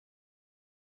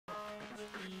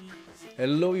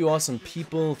Hello, you awesome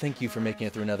people. Thank you for making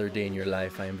it through another day in your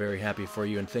life. I am very happy for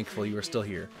you and thankful you are still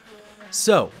here.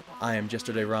 So, I am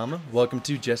Yesterday Rama. Welcome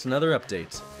to Just Another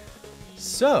Update.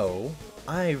 So,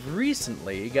 I've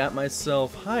recently got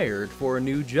myself hired for a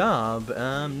new job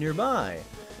nearby,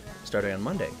 starting on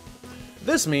Monday.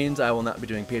 This means I will not be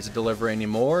doing pizza delivery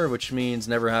anymore, which means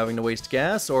never having to waste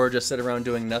gas or just sit around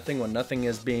doing nothing when nothing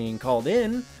is being called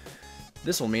in.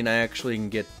 This will mean I actually can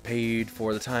get paid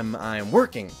for the time I am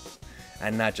working,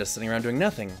 and not just sitting around doing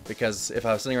nothing, because if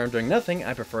I was sitting around doing nothing,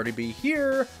 I prefer to be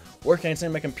here, working on something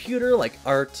on my computer, like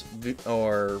art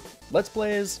or Let's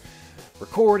Plays,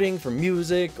 recording for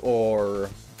music, or,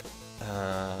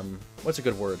 what's a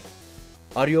good word?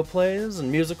 Audio plays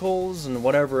and musicals and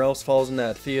whatever else falls in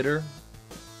that theater.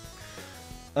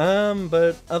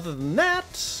 But other than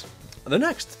that, the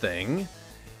next thing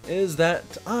is that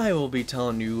I will be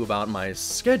telling you about my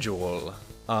schedule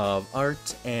of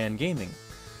art and gaming.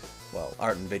 Well,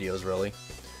 art and videos, really.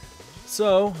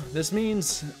 So, this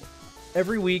means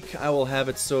every week I will have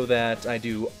it so that I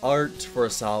do art for a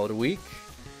solid week,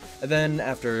 and then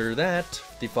after that,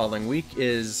 the following week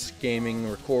is gaming,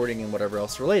 recording, and whatever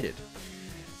else related.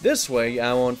 This way,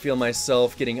 I won't feel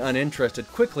myself getting uninterested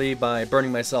quickly by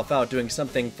burning myself out doing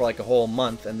something for like a whole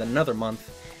month and then another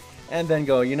month, and then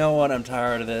go, you know what, I'm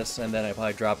tired of this, and then I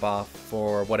probably drop off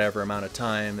for whatever amount of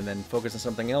time and then focus on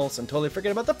something else and totally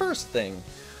forget about the first thing.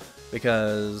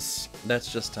 Because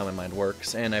that's just how my mind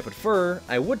works, and I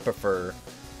would prefer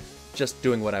just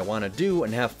doing what I want to do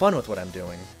and have fun with what I'm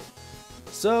doing.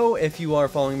 So, if you are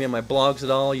following me on my blogs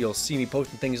at all, you'll see me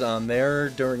posting things on there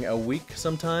during a week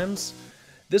sometimes.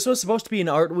 This was supposed to be an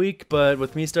art week, but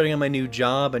with me starting on my new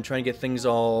job and trying to get things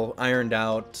all ironed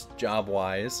out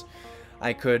job-wise,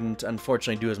 I couldn't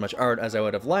unfortunately do as much art as I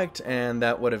would have liked, and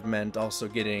that would have meant also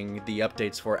getting the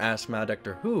updates for Ask My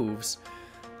Dr. Hooves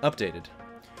updated.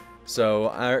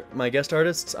 So, my guest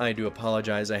artists, I do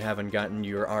apologize I haven't gotten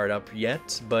your art up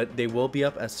yet, but they will be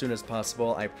up as soon as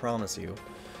possible, I promise you.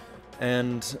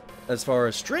 And as far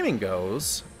as streaming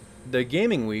goes, the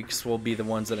gaming weeks will be the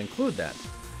ones that include that.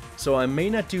 So I may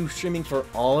not do streaming for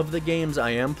all of the games I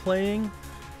am playing,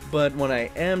 but when I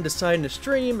am deciding to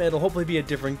stream, it'll hopefully be a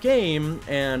different game,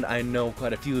 and I know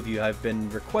quite a few of you have been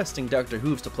requesting Dr.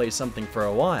 Hooves to play something for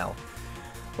a while.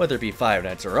 Whether it be Five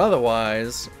Nights or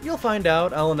otherwise, you'll find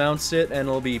out. I'll announce it, and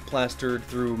it'll be plastered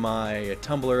through my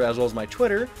Tumblr as well as my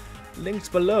Twitter. Links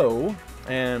below.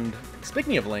 And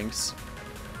speaking of links,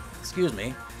 excuse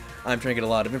me, I'm trying to get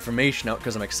a lot of information out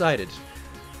because I'm excited.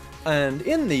 And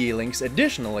in the links,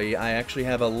 additionally, I actually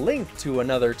have a link to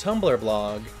another Tumblr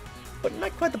blog, but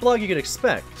not quite the blog you could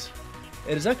expect.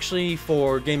 It is actually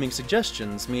for gaming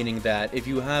suggestions, meaning that if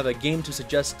you have a game to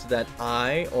suggest that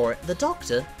I or the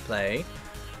Doctor play,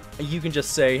 you can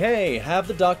just say, hey, have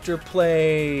the Doctor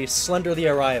play Slender the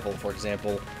Arrival, for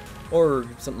example. Or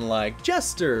something like,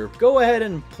 Jester, go ahead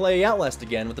and play Outlast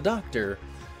again with the Doctor.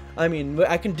 I mean,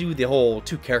 I can do the whole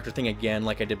two-character thing again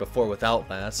like I did before with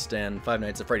Outlast and Five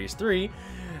Nights at Freddy's 3,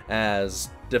 as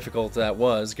difficult that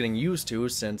was getting used to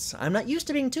since I'm not used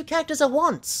to being two characters at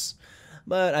once.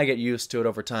 But I get used to it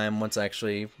over time once I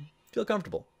actually feel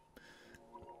comfortable.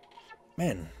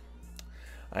 Man,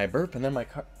 I burp and then my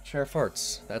chair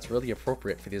farts. That's really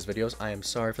appropriate for these videos. I am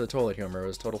sorry for the toilet humor. It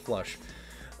was total flush.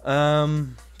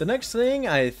 The next thing,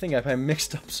 I think I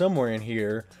mixed up somewhere in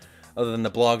here, other than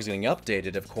the blogs getting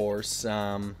updated, of course.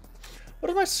 What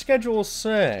does my schedule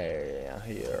say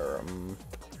here?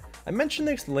 I mentioned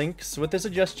these links with the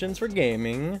suggestions for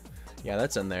gaming. Yeah,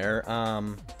 that's in there.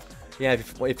 Yeah,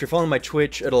 if you're following my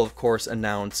Twitch, it'll of course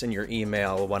announce in your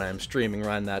email when I'm streaming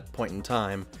around that point in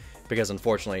time. Because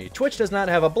unfortunately, Twitch does not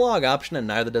have a blog option, and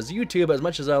neither does YouTube, as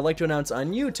much as I would like to announce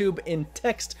on YouTube in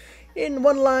text, in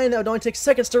one line that would only take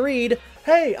seconds to read,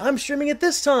 hey, I'm streaming at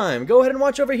this time, go ahead and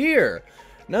watch over here.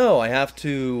 No, I have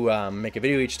to make a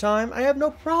video each time. I have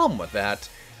no problem with that.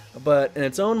 But in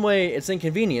its own way, it's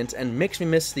inconvenient and makes me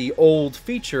miss the old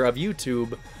feature of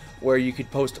YouTube where you could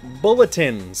post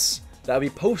bulletins that would be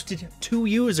posted to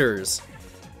users.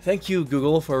 Thank you,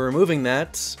 Google, for removing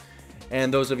that.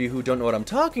 And those of you who don't know what I'm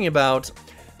talking about,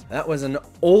 that was an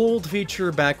old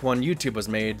feature back when YouTube was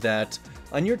made that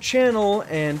on your channel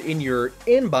and in your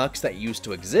inbox that used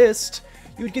to exist,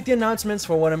 you would get the announcements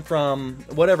from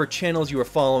whatever channels you were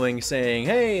following saying,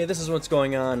 hey, this is what's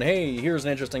going on, hey, here's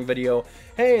an interesting video,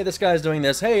 hey, this guy's doing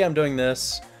this, hey, I'm doing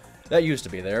this. That used to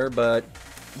be there, but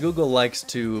Google likes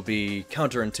to be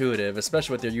counterintuitive,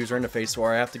 especially with their user interface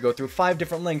where I have to go through 5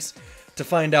 different links to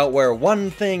find out where one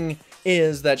thing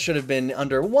is that should have been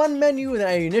under one menu that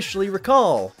I initially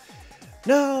recall.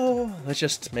 No, let's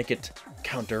just make it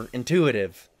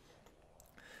counterintuitive.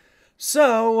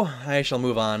 So, I shall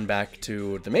move on back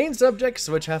to the main subjects,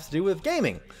 which have to do with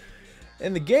gaming.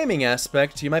 In the gaming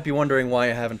aspect, you might be wondering why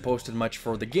I haven't posted much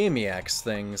for the Gamiacs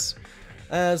things.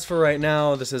 As for right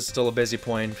now, this is still a busy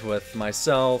point with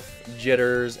myself,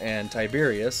 Jitters, and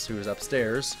Tiberius, who is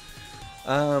upstairs.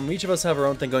 Each of us have our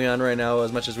own thing going on right now.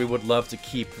 As much as we would love to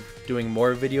keep doing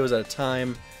more videos at a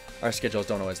time, our schedules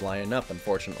don't always line up,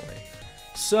 unfortunately.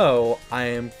 So, I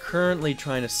am currently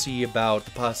trying to see about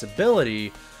the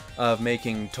possibility of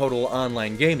making total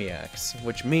online Gamiacs,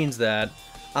 which means that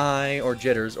I, or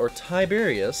Jitters, or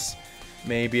Tiberius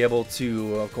may be able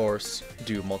to, of course,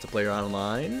 do multiplayer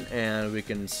online, and we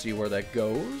can see where that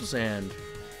goes, and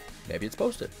maybe it's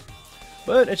posted.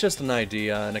 But it's just an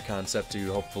idea and a concept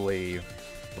to hopefully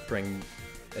bring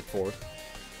it forth.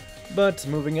 But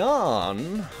moving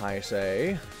on, I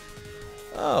say...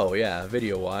 Oh yeah,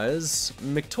 video-wise,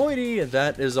 McToidy,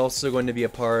 that is also going to be a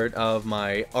part of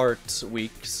my art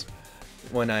weeks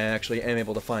when I actually am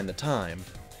able to find the time.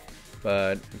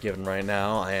 But given right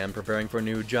now I am preparing for a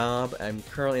new job, I'm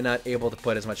currently not able to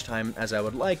put as much time as I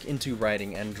would like into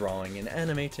writing and drawing and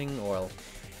animating, or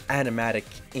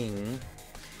animatic-ing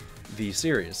the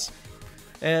series.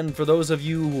 And for those of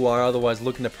you who are otherwise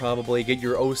looking to probably get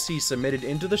your OC submitted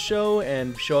into the show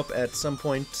and show up at some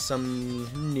point,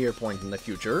 some near point in the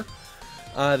future,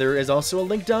 there is also a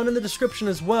link down in the description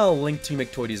as well, linked to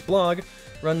McToidy's blog,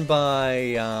 run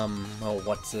by, oh,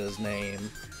 what's his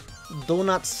name? Do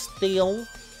Not Steal?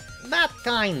 That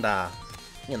kinda,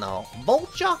 you know,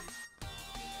 Vulture?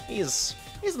 He's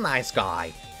a nice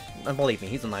guy. And believe me,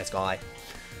 he's a nice guy.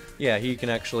 Yeah, he can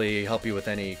actually help you with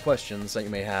any questions that you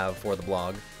may have for the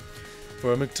blog.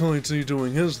 For McToity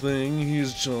doing his thing,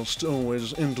 he's just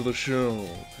always into the show.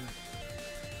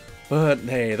 But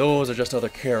hey, those are just other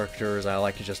characters I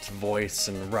like to just voice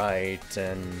and write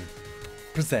and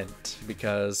present,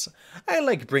 because I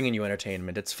like bringing you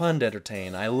entertainment. It's fun to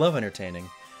entertain. I love entertaining.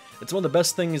 It's one of the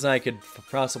best things I could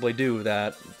possibly do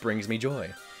that brings me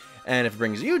joy. And if it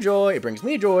brings you joy, it brings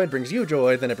me joy, it brings you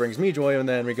joy, then it brings me joy, and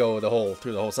then we go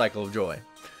through the whole cycle of joy.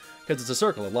 Because it's a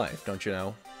circle of life, don't you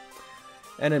know?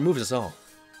 And it moves us all.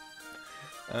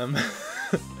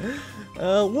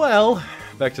 Well,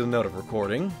 back to the note of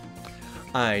recording.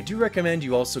 I do recommend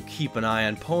you also keep an eye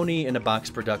on Pony in a Box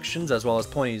Productions, as well as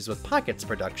Ponies with Pockets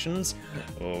Productions,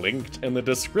 linked in the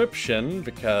description,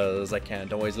 because I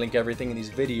can't always link everything in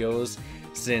these videos,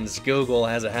 since Google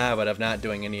has a habit of not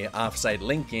doing any off-site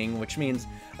linking, which means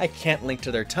I can't link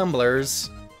to their Tumblrs.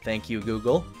 Thank you,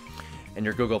 Google. And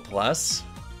your Google+.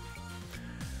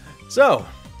 So,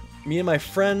 me and my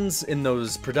friends in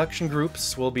those production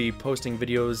groups will be posting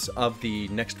videos of the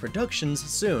next productions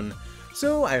soon.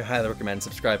 So I highly recommend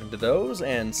subscribing to those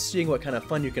and seeing what kind of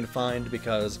fun you can find,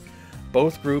 because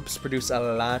both groups produce a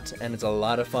lot and it's a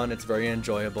lot of fun. It's very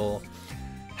enjoyable.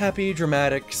 Happy,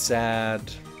 dramatic, sad.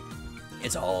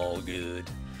 It's all good.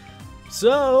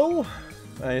 So,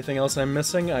 anything else I'm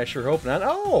missing? I sure hope not.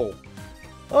 Oh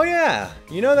yeah,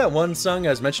 you know that one song I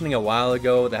was mentioning a while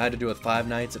ago that had to do with Five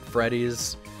Nights at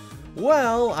Freddy's?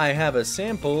 Well, I have a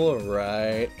sample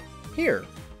right here.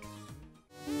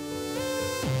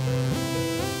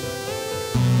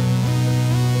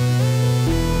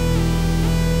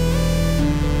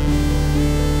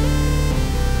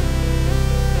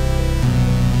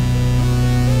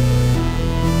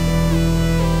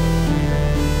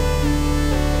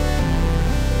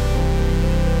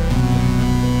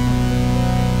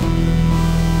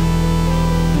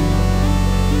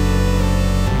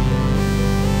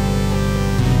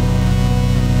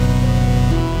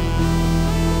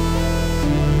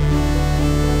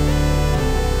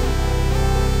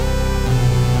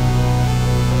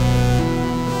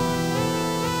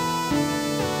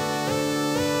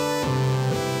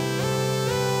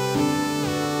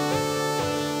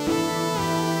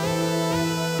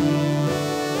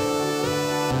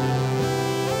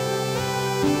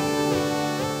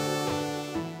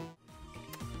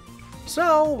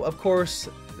 So, of course,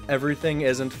 everything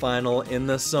isn't final in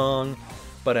the song,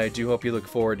 but I do hope you look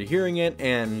forward to hearing it,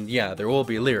 and yeah, there will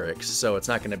be lyrics, so it's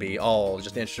not going to be all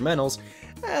just instrumentals,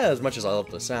 as much as I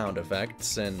love the sound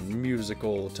effects and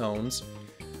musical tones.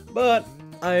 But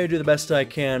I do the best I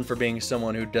can for being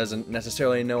someone who doesn't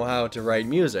necessarily know how to write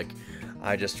music.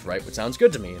 I just write what sounds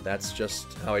good to me. That's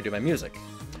just how I do my music.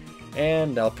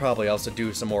 And I'll probably also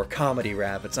do some more comedy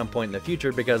rap at some point in the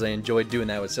future, because I enjoyed doing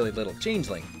that with Silly Little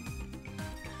Changeling.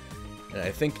 And I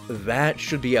think that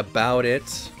should be about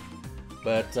it.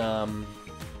 But,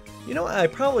 you know, I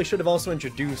probably should have also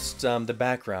introduced the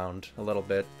background a little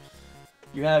bit.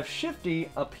 You have Shifty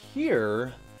up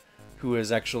here, who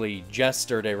is actually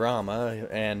Jester de Rama,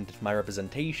 and my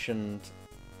representation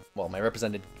well, my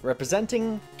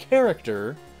representing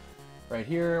character right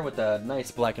here with a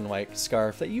nice black and white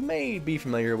scarf that you may be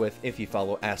familiar with if you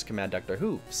follow Ask Command Dr.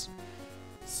 Hooves.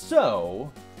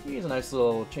 So, he's a nice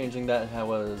little changing that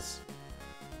was,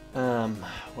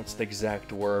 what's the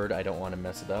exact word? I don't want to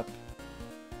mess it up.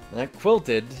 Not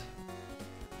quilted,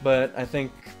 but I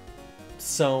think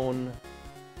sewn,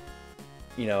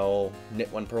 you know,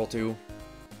 knit one, purl two,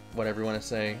 whatever you want to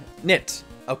say. Knit!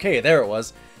 Okay, there it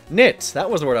was. Knit! That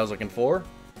was the word I was looking for.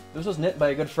 This was knit by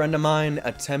a good friend of mine,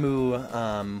 a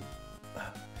Temu,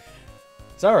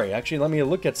 Sorry, actually, let me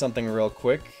look at something real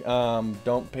quick.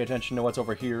 Don't pay attention to what's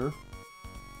over here.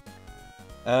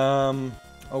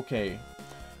 Okay.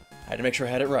 I had to make sure I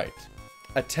had it right.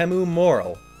 A Temu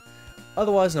Moral,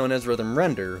 otherwise known as Rhythm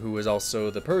Render, who is also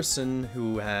the person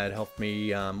who had helped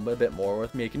me a bit more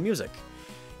with making music.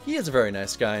 He is a very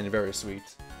nice guy and very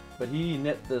sweet, but he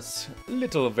knit this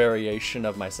little variation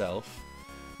of myself.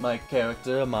 My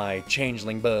character, my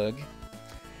changeling bug.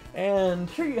 And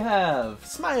here you have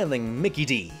smiling Mickey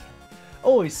D.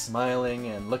 Always smiling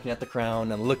and looking at the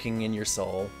crown and looking in your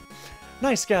soul.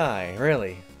 Nice guy,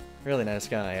 really. Really nice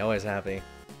guy, always happy.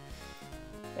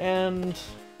 And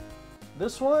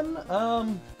this one,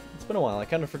 it's been a while, I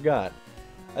kind of forgot.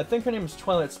 I think her name is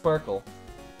Twilight Sparkle.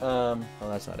 Oh,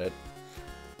 that's not it.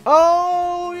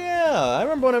 Oh, yeah, I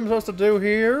remember what I'm supposed to do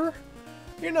here.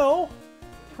 You know,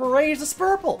 praise the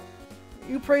Spurple.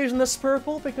 You praising the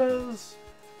Spurple because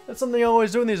that's something you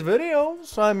always do in these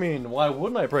videos. I mean, why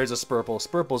wouldn't I praise a Spurple?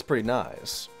 Spurple's pretty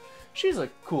nice. She's a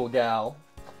cool gal.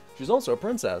 She's also a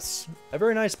princess. A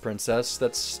very nice princess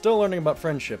that's still learning about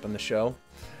friendship in the show.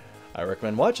 I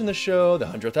recommend watching the show. The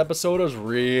 100th episode was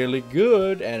really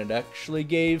good, and it actually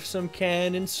gave some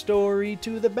canon story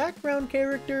to the background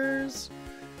characters.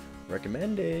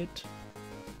 Recommend it.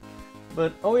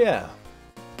 But, oh yeah.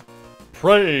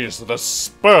 Praise the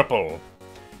Spurple!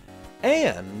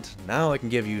 And now I can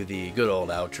give you the good old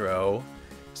outro,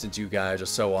 since you guys are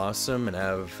so awesome and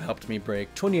have helped me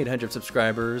break 2,800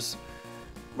 subscribers.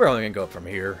 We're only gonna go up from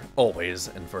here, always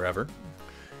and forever.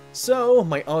 So,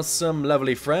 my awesome,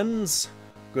 lovely friends,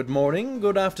 good morning,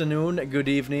 good afternoon, good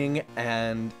evening,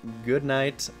 and good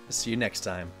night. See you next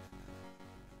time.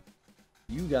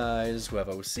 You guys who have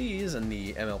OCs in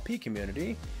the MLP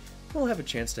community will have a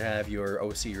chance to have your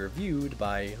OC reviewed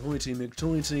by Hoity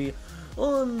McToity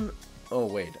on... Oh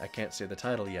wait, I can't say the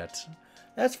title yet.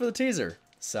 That's for the teaser.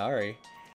 Sorry.